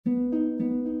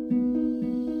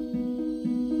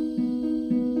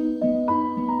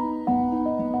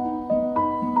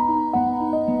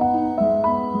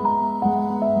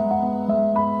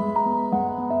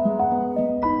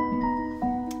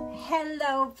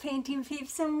painting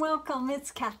peeps, and welcome. It's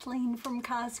Kathleen from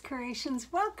COZ Creations.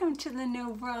 Welcome to the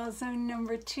No Bra Zone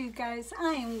number 2, guys.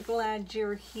 I am glad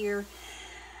you're here.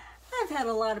 I've had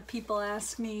a lot of people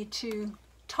ask me to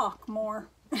talk more,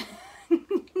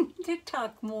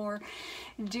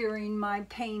 during my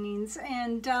paintings,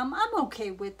 and I'm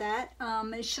okay with that.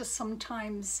 It's just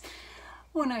sometimes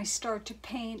when I start to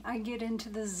paint, I get into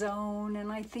the zone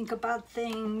and I think about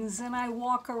things and I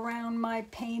walk around my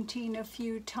painting a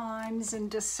few times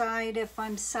and decide if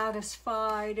I'm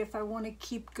satisfied, if I want to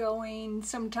keep going.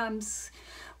 Sometimes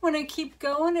when I keep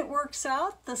going, it works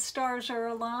out, the stars are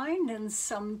aligned, and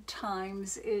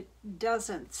sometimes it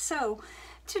doesn't. So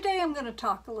today I'm going to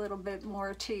talk a little bit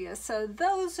more to you. So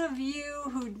those of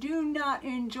you who do not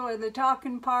enjoy the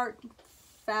talking part,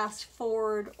 fast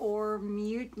forward or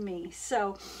mute me.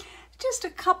 So just a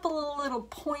couple of little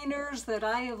pointers that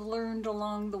I have learned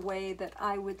along the way that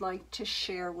I would like to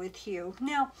share with you.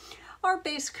 Now, our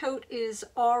base coat is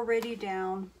already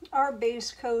down. Our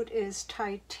base coat is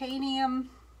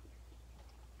Titanium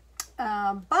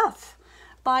Buff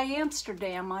by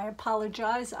Amsterdam. I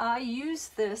apologize. I use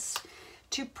this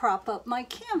to prop up my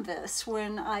canvas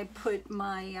when I put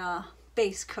my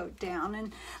base coat down.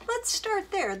 And let's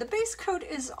start there. The base coat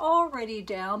is already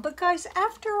down, but guys,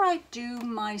 after I do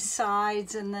my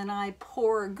sides and then I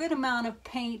pour a good amount of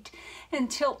paint and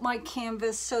tilt my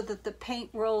canvas so that the paint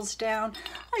rolls down,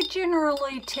 I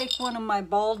generally take one of my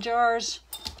ball jars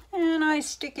and I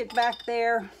stick it back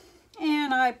there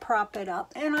and I prop it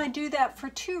up. And I do that for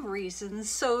two reasons: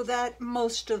 so that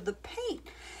most of the paint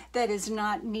that is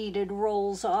not needed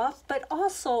rolls off, but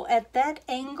also at that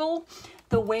angle,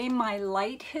 the way my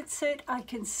light hits it, I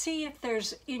can see if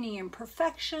there's any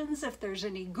imperfections, if there's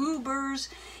any goobers,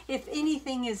 if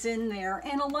anything is in there.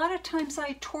 And a lot of times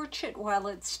I torch it while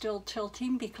it's still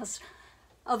tilting because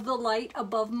of the light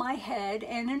above my head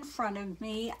and in front of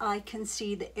me. I can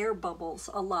see the air bubbles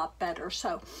a lot better.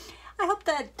 So I hope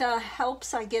that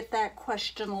helps. I get that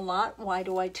question a lot. Why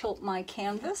do I tilt my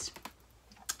canvas?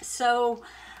 So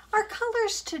our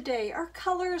colors today, our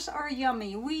colors are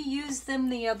yummy. We used them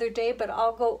the other day, but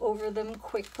I'll go over them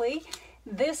quickly.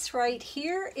 This right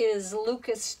here is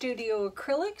Lukas Studio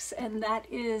Acrylics, and that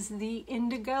is the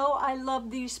Indigo. I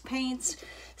love these paints.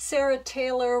 Sarah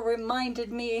Taylor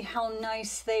reminded me how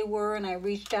nice they were, and I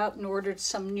reached out and ordered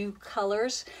some new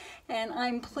colors, and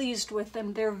I'm pleased with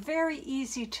them. They're very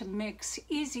easy to mix,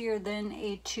 easier than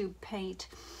a tube paint.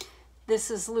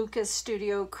 This is Lukas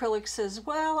Studio Acrylics as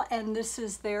well, and this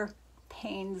is their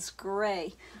Paynes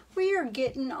Gray. We are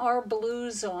getting our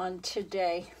blues on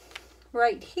today.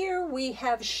 Right here we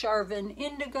have Charvin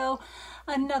Indigo,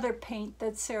 another paint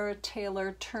that Sarah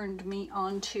Taylor turned me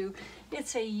on to.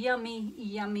 It's a yummy,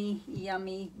 yummy,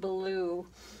 yummy blue.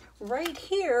 Right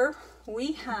here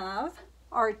we have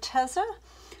Arteza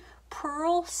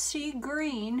Pearl Sea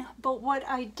Green, but what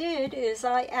I did is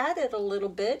I added a little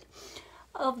bit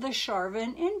of the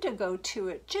Charvin Indigo to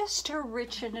it, just to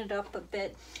richen it up a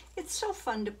bit. It's so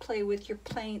fun to play with your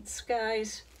paints,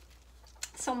 guys.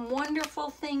 Some wonderful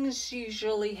things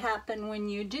usually happen when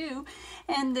you do,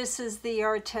 and this is the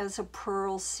Arteza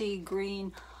Pearl Sea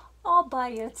Green all by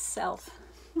itself.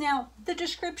 Now, the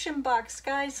description box,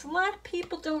 guys, a lot of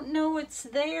people don't know it's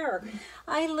there.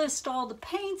 I list all the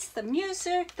paints, the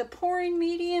music, the pouring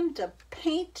medium, the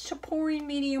paint to pouring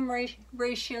medium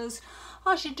ratios.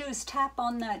 All you do is tap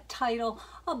on that title,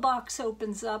 a box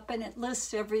opens up and it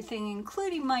lists everything,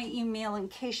 including my email in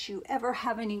case you ever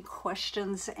have any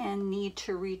questions and need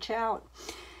to reach out.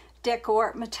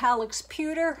 DecoArt Metallics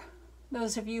Pewter.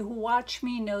 Those of you who watch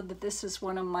me know that this is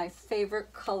one of my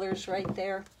favorite colors right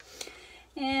there.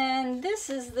 And this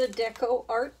is the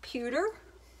DecoArt Pewter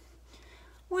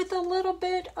with a little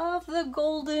bit of the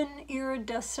golden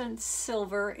iridescent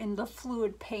silver in the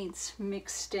fluid paints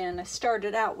mixed in. I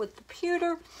started out with the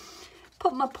pewter,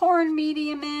 put my pouring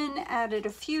medium in, added a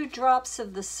few drops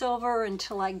of the silver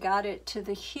until I got it to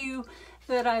the hue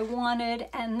that I wanted,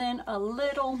 and then a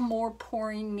little more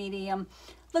pouring medium.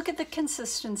 Look at the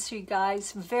consistency,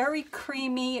 guys. Very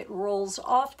creamy. It rolls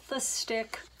off the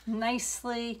stick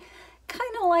nicely,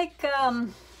 kind of like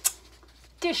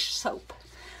dish soap.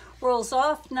 Rolls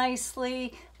off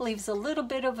nicely, leaves a little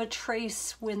bit of a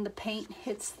trace when the paint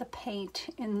hits the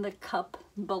paint in the cup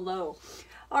below.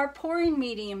 Our pouring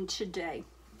medium today,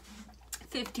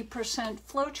 50%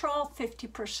 Floetrol,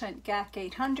 50% GAC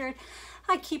 800.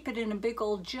 I keep it in a big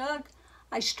old jug.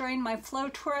 I strain my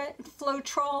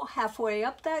Floetrol halfway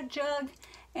up that jug,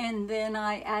 and then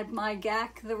I add my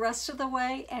GAC the rest of the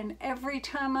way, and every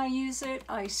time I use it,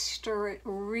 I stir it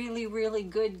really, really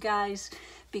good, guys.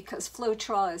 because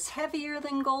Floetrol is heavier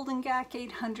than Golden GAC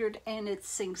 800 and it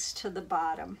sinks to the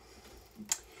bottom.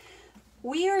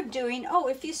 We are doing, oh,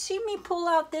 if you see me pull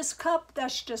out this cup,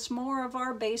 that's just more of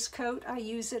our base coat. I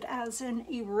use it as an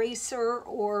eraser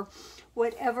or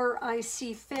whatever I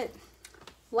see fit.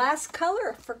 Last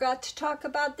color, forgot to talk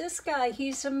about this guy.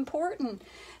 He's important.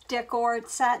 DecoArt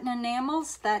Satin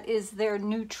Enamels, that is their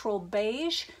neutral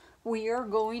beige. We are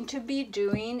going to be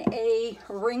doing a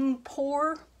ring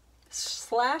pour /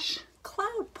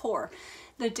 cloud pour.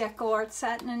 The DecoArt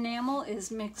Satin Enamel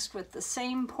is mixed with the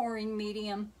same pouring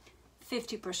medium,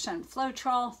 50%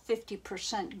 Floetrol,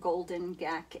 50% Golden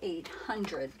GAC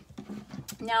 800.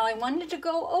 Now I wanted to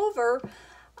go over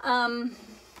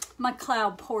my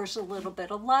cloud pours a little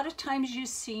bit. A lot of times you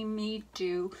see me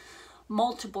do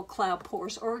multiple cloud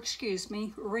pours, or excuse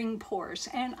me, ring pours,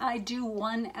 and I do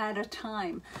one at a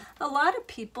time. A lot of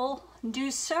people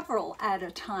do several at a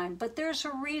time, but there's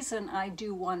a reason I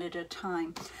do one at a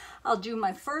time. I'll do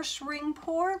my first ring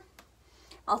pour,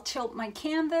 I'll tilt my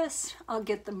canvas, I'll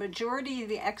get the majority of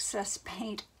the excess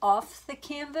paint off the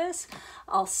canvas,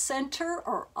 I'll center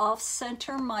or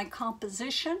off-center my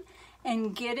composition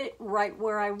and get it right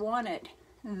where I want it.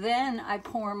 Then I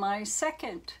pour my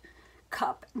second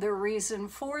cup. The reason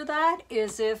for that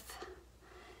is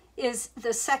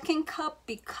the second cup,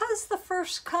 because the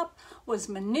first cup was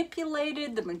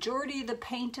manipulated, the majority of the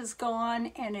paint is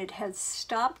gone and it has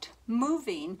stopped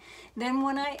moving. Then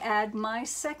when I add my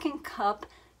second cup,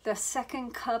 the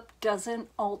second cup doesn't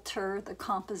alter the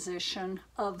composition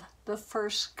of the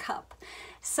first cup.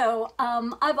 So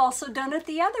I've also done it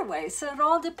the other way. So it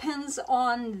all depends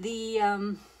on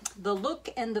the look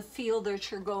and the feel that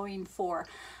you're going for.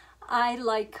 I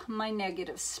like my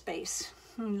negative space.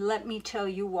 Let me tell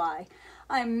you why.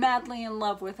 I'm madly in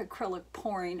love with acrylic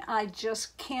pouring. I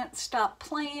just can't stop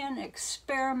playing,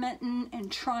 experimenting,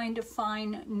 and trying to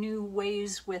find new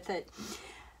ways with it.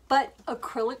 But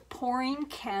acrylic pouring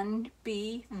can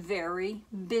be very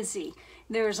busy.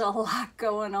 There's a lot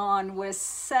going on with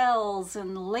cells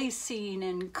and lacing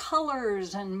and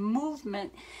colors and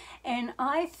movement. And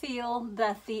I feel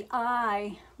that the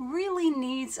eye really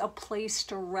needs a place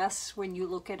to rest when you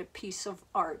look at a piece of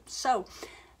art. So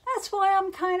that's why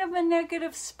I'm kind of a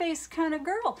negative space kind of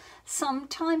girl.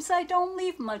 Sometimes I don't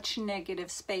leave much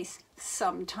negative space.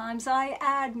 Sometimes I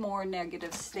add more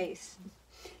negative space.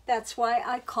 That's why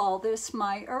I call this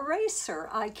my eraser.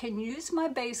 I can use my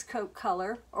base coat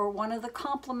color or one of the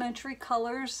complementary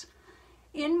colors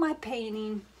in my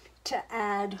painting to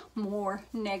add more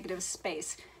negative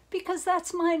space, because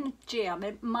that's my jam.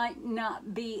 It might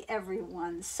not be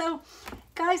everyone's. So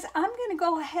guys, I'm going to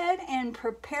go ahead and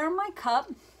prepare my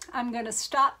cup. I'm going to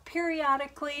stop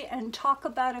periodically and talk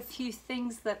about a few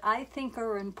things that I think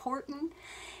are important.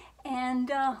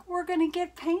 And we're going to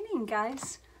get painting,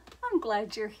 guys. I'm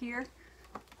glad you're here.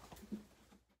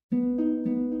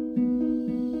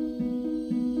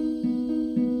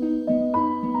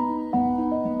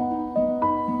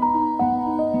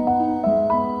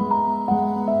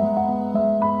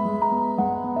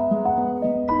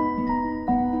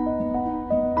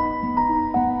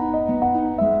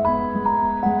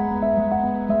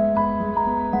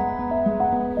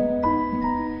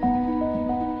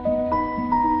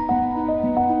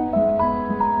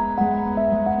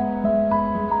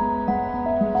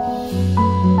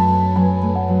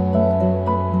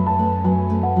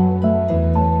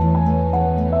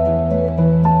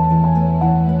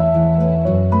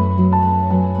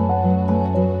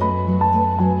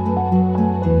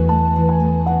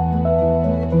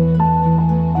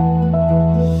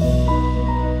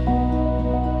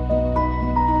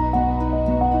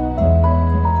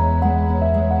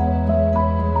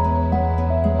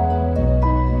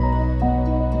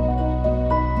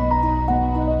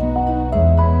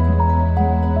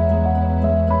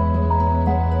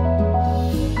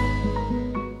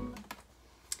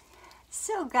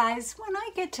 Guys, when I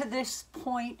get to this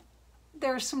point,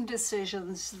 there are some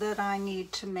decisions that I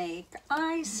need to make.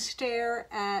 I stare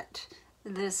at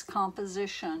this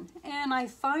composition and I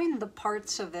find the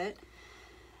parts of it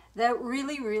that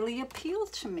really appeal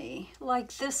to me.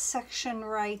 Like this section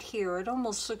right here, it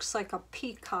almost looks like a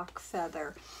peacock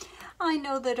feather. I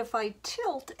know that if I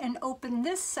tilt and open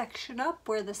this section up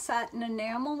where the satin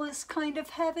enamel is kind of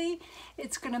heavy,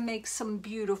 it's going to make some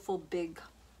beautiful big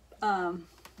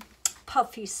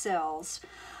puffy cells.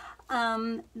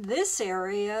 This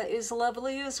area is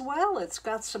lovely as well. It's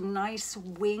got some nice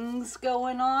wings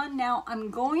going on. Now I'm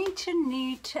going to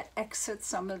need to exit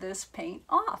some of this paint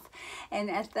off. And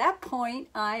at that point,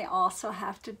 I also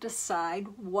have to decide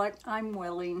what I'm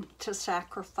willing to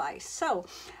sacrifice. So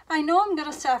I know I'm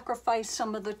going to sacrifice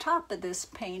some of the top of this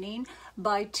painting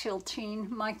by tilting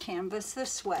my canvas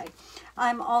this way.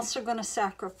 I'm also going to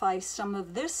sacrifice some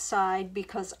of this side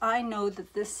because I know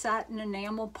that this satin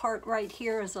enamel part right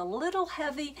here is a little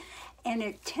heavy and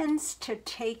it tends to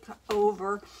take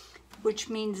over, which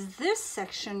means this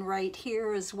section right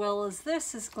here as well as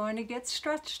this is going to get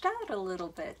stretched out a little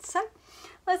bit. So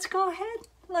let's go ahead,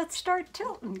 let's start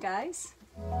tilting, guys.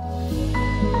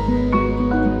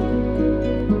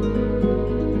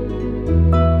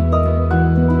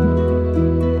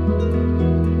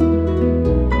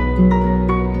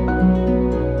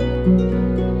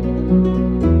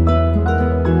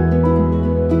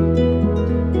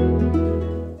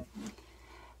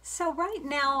 So right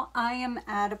now I am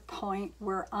at a point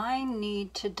where I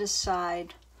need to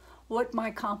decide what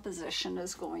my composition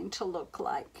is going to look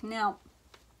like. Now,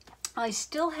 I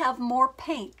still have more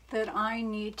paint that I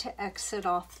need to exit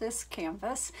off this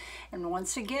canvas. And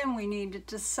once again, we need to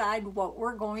decide what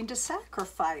we're going to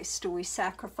sacrifice. Do we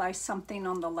sacrifice something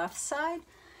on the left side?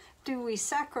 Do we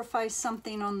sacrifice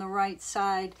something on the right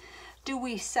side? Do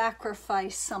we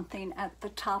sacrifice something at the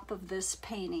top of this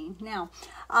painting? Now,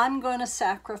 I'm going to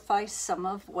sacrifice some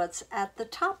of what's at the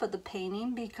top of the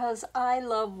painting because I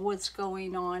love what's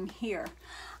going on here.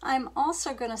 I'm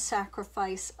also going to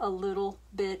sacrifice a little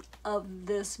bit of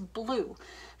this blue.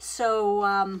 So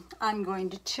I'm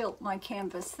going to tilt my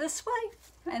canvas this way,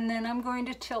 and then I'm going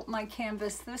to tilt my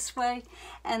canvas this way,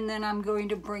 and then I'm going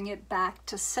to bring it back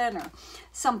to center.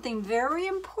 Something very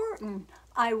important,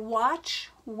 I watch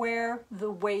where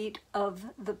the weight of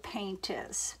the paint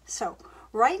is. So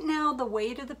right now the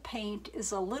weight of the paint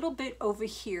is a little bit over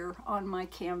here on my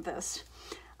canvas.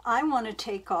 I want to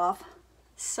take off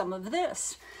some of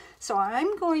this. So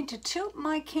I'm going to tilt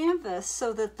my canvas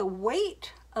so that the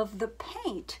weight of the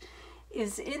paint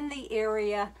is in the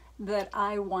area that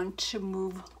I want to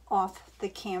move off the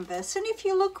canvas. And if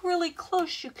you look really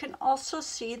close, you can also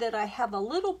see that I have a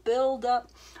little buildup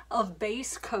of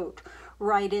base coat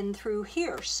right in through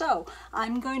here. So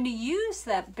I'm going to use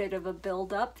that bit of a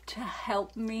buildup to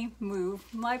help me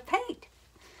move my paint.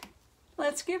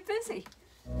 Let's get busy.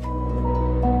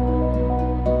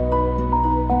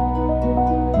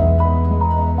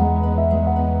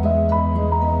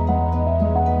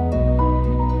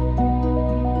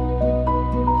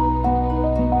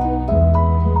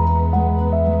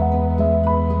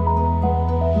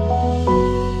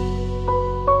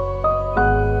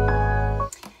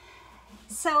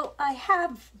 So I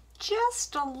have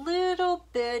just a little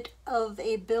bit of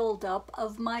a buildup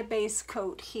of my base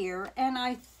coat here, and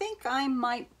I think I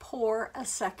might pour a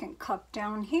second cup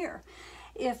down here.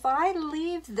 If I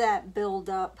leave that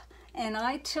buildup and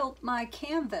I tilt my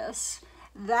canvas,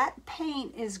 that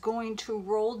paint is going to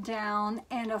roll down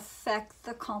and affect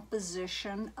the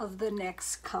composition of the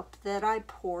next cup that I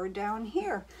pour down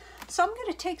here. So I'm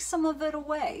going to take some of it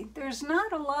away. There's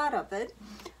not a lot of it.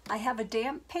 I have a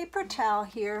damp paper towel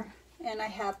here, and I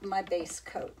have my base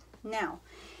coat. Now,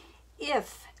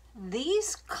 if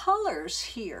these colors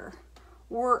here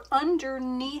were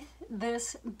underneath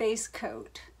this base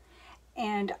coat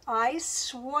and I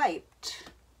swiped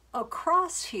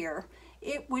across here,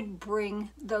 it would bring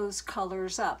those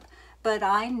colors up. But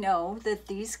I know that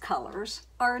these colors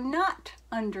are not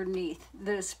underneath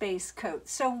this base coat,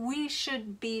 so we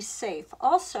should be safe.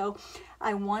 Also,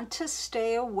 I want to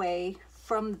stay away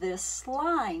from this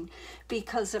line,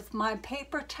 because if my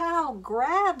paper towel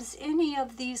grabs any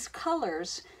of these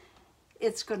colors,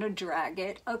 it's going to drag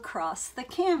it across the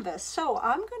canvas. So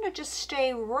I'm going to just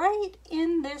stay right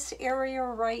in this area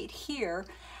right here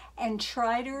and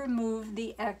try to remove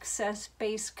the excess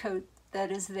base coat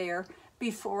that is there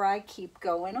before I keep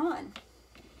going on.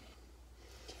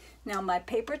 Now my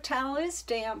paper towel is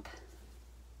damp.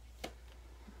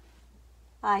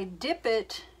 I dip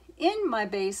it in my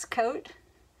base coat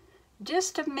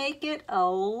just to make it a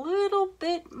little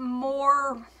bit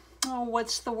more, oh,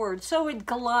 what's the word? So it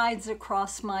glides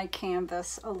across my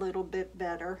canvas a little bit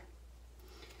better.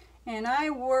 And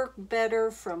I work better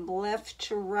from left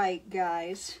to right,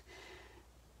 guys.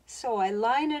 So I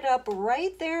line it up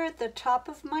right there at the top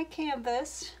of my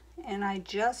canvas, and I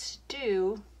just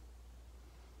do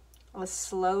a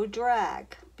slow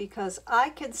drag, because I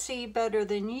can see better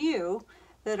than you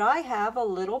that I have a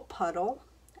little puddle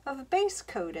of base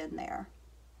coat in there.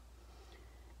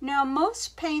 Now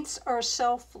most paints are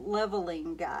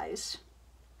self-leveling, guys.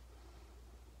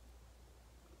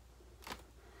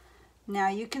 Now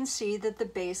you can see that the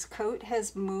base coat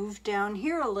has moved down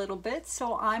here a little bit,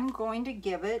 so I'm going to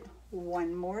give it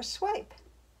one more swipe.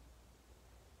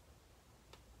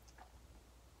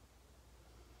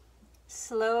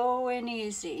 Slow and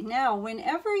easy. Now,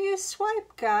 whenever you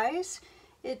swipe, guys,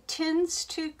 it tends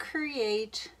to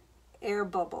create air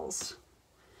bubbles.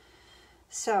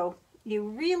 So you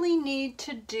really need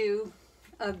to do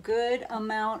a good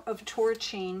amount of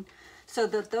torching so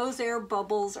that those air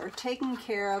bubbles are taken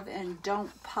care of and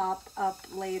don't pop up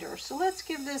later. So let's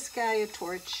give this guy a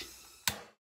torch.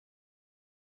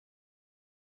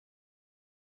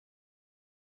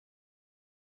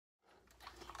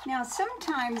 Now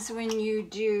sometimes when you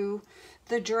do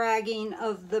the dragging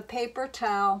of the paper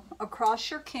towel across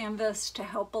your canvas to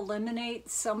help eliminate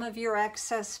some of your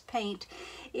excess paint,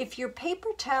 if your paper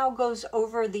towel goes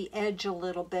over the edge a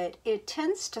little bit, it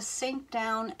tends to sink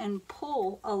down and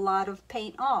pull a lot of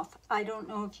paint off. I don't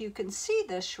know if you can see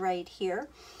this right here,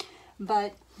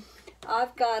 but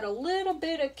I've got a little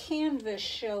bit of canvas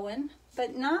showing,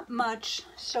 but not much.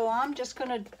 So I'm just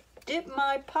going to dip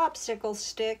my popsicle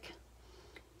stick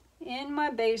in my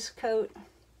base coat,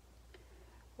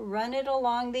 run it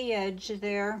along the edge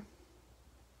there.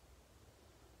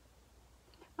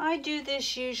 I do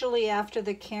this usually after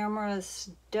the camera is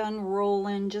done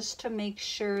rolling, just to make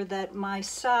sure that my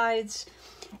sides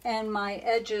and my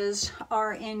edges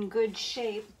are in good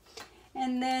shape.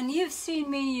 And then you've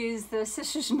seen me use this.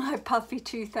 This is my Puffy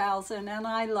 2000 and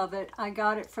I love it. I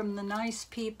got it from the nice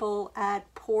people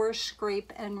at Pour,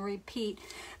 Scrape and Repeat.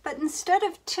 But instead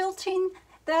of tilting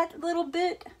that little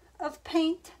bit of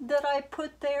paint that I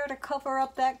put there to cover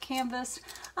up that canvas,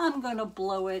 I'm going to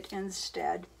blow it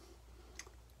instead.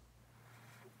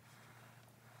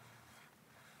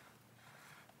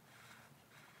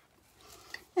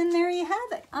 And there you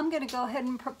have it. I'm going to go ahead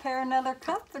and prepare another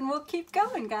cup and we'll keep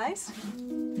going, guys.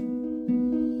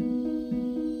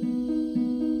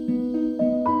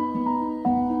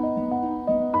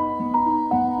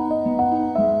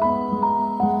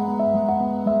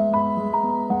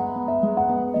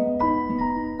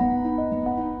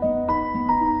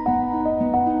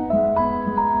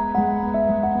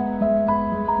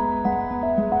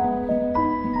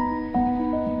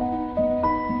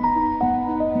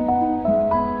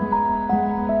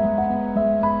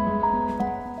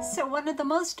 One of the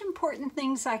most important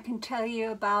things I can tell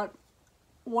you about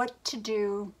what to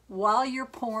do while you're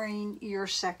pouring your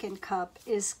second cup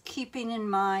is keeping in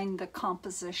mind the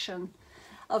composition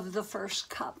of the first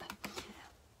cup.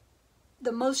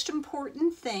 The most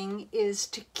important thing is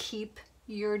to keep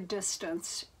your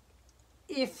distance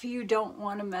if you don't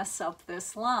want to mess up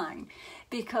this line,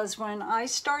 because when I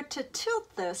start to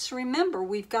tilt this, remember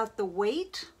we've got the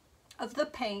weight of the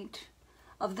paint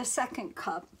of the second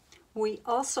cup. We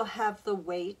also have the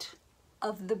weight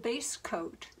of the base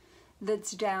coat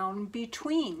that's down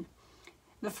between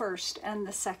the first and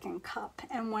the second cup.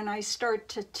 And when I start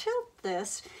to tilt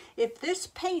this, if this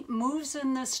paint moves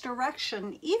in this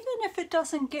direction, even if it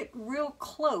doesn't get real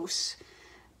close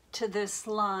to this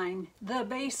line, the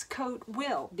base coat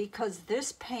will, because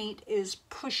this paint is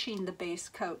pushing the base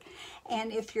coat.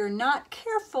 And if you're not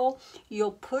careful,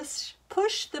 you'll push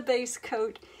the base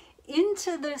coat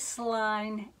into this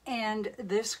line and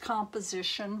this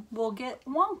composition will get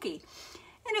wonky.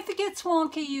 And if it gets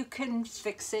wonky, you can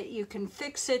fix it. You can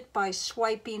fix it by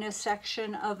swiping a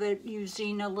section of it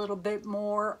using a little bit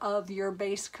more of your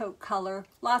base coat color.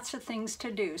 Lots of things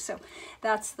to do. So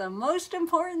that's the most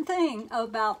important thing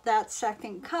about that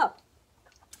second cup.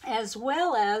 As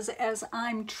well as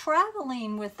I'm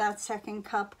traveling with that second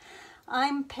cup,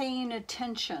 I'm paying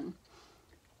attention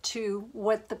to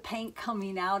what the paint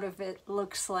coming out of it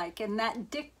looks like, and that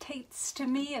dictates to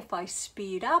me if I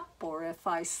speed up or if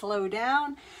I slow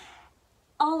down.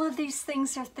 All of these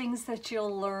things are things that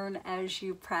you'll learn as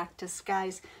you practice,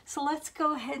 guys. So let's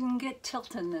go ahead and get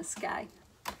tilting this guy.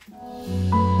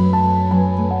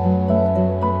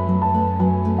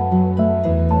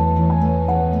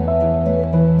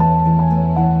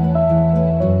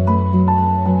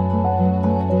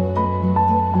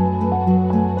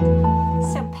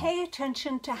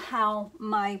 Attention to how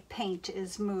my paint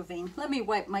is moving. Let me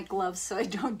wipe my gloves so I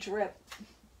don't drip.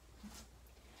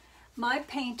 My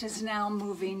paint is now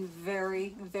moving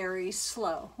very, very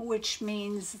slow, which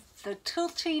means the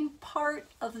tilting part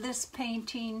of this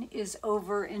painting is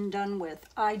over and done with.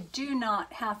 I do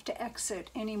not have to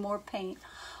exit any more paint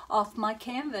off my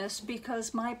canvas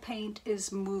because my paint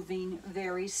is moving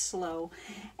very slow,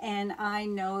 and I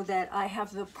know that I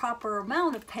have the proper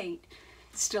amount of paint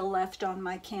still left on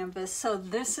my canvas. So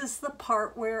this is the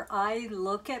part where I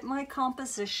look at my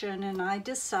composition and I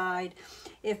decide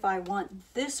if I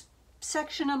want this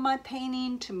section of my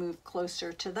painting to move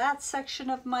closer to that section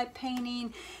of my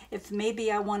painting. If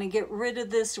maybe I want to get rid of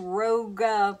this rogue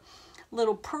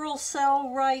little pearl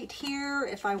cell right here,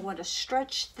 if I want to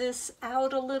stretch this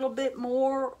out a little bit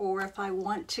more, or if I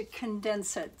want to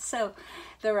condense it. So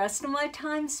the rest of my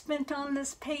time spent on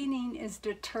this painting is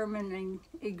determining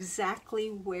exactly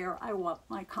where I want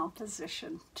my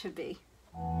composition to be.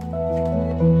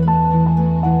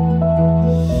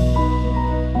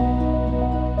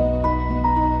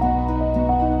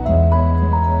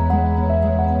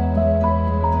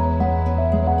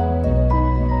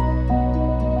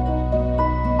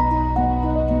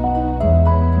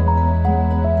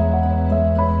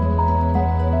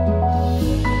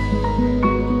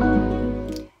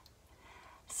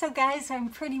 So guys, I'm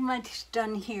pretty much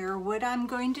done here. What I'm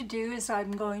going to do is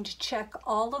I'm going to check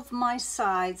all of my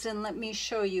sides, and let me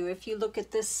show you. If you look at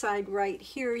this side right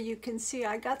here, you can see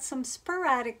I got some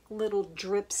sporadic little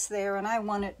drips there, and I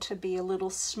want it to be a little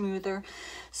smoother.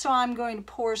 So I'm going to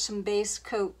pour some base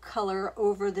coat color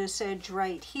over this edge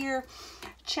right here.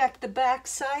 Check the back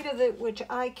side of it, which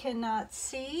I cannot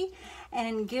see,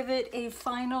 and give it a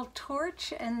final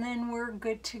torch, and then we're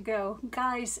good to go.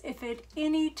 Guys, if at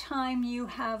any time you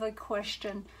have a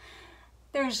question,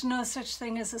 there's no such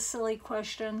thing as a silly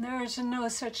question. There's no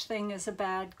such thing as a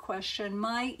bad question.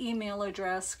 My email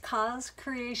address,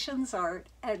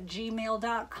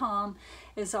 cozcreationsart@gmail.com,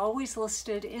 is always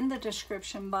listed in the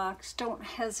description box. Don't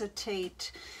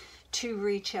hesitate to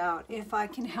reach out if I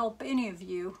can help any of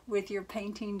you with your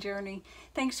painting journey.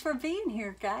 Thanks for being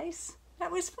here, guys.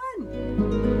 That was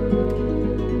fun.